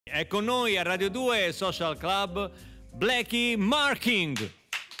È con noi a Radio 2 Social Club Blackie Marking.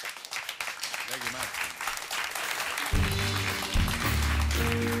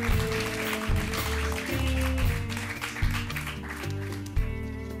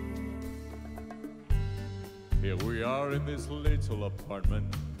 Here we are in this little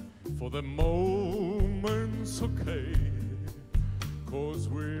apartment. For the moment's okay, 'cause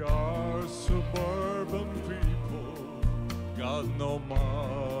we are suburban people, got no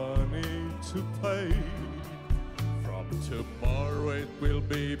money to pay. From tomorrow it will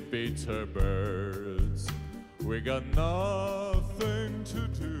be bitter birds. We got nothing to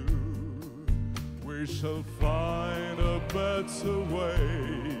do. We shall find a better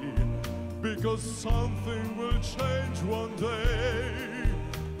way, because something will change one day.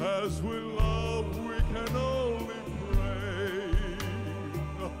 As we love, we can only pray.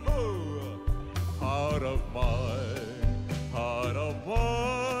 Oh, heart of mine,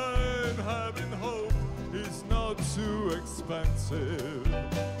 having hope is not too expensive.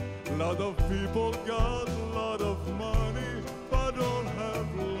 A lot of people got a lot of money, but don't have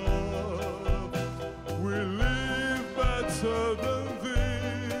love. We live better than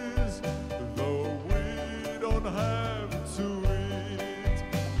this, though we don't have to eat.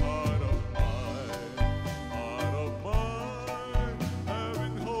 Heart of mine,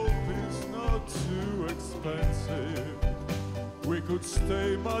 having hope is not too expensive. We could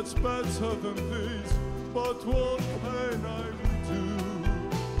stay much better than this, but what can I do?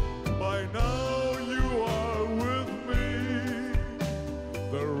 By now you are with me,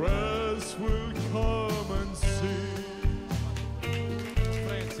 the rest will come and see.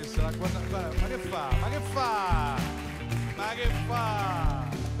 Francis, ma che fa? Ma che fa? Ma che fa?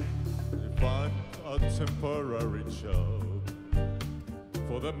 Find a temporary job,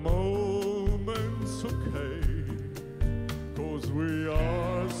 for the moment's okay, 'cause we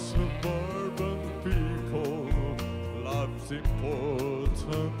are suburban people, love's important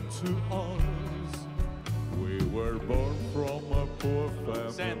to us. We were born from a poor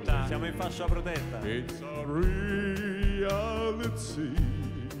family. Senta, siamo in fascia protetta. It's a reality,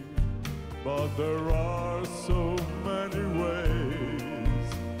 but there are so many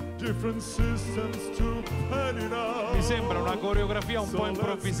ways, different systems to pen it out. Mi sembra una coreografia un po'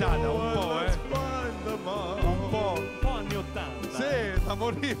 improvvisata, un po', Un po' anni 80. Sì, da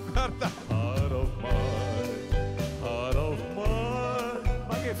morire, guarda. Heart of mine.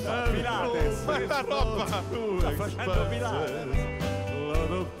 Ma che fa? Pilates? Ma la roba. Sta facendo Pilates. A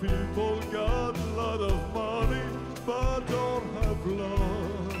lot of people got a lot of money, but don't have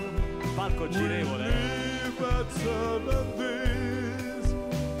love. Palco girevole. We live better than this,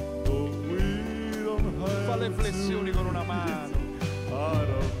 though we don't have Fa le flessioni con una mano. Heart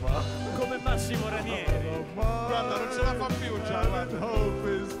of mine. Come Massimo Ranieri. Guarda, non ce la fa più già, guarda. Hope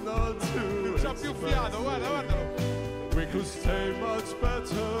is not too Non c'ha più fiato, guarda, guardalo. We could stay much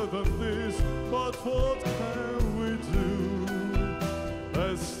better than this, but what can we do?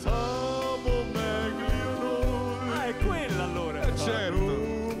 E stiamo meglio noi. Ah, è quella allora. Certo.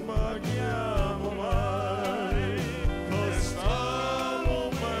 Non manchiamo mai. E stiamo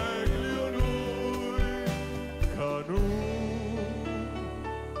meglio noi.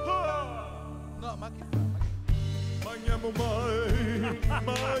 No, ma che fa? Mangiamo mai.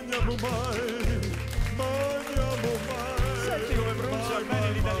 Mangiamo mai. Mangiamo mai. Senti come pronuncia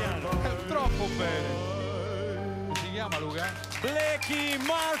bene l'italiano. È troppo bene. Come si chiama, Luca? Blackie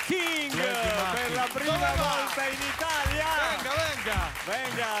Marking Marking. per la prima Dove va? volta in Italia. Venga, venga.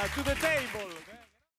 Venga, to the table.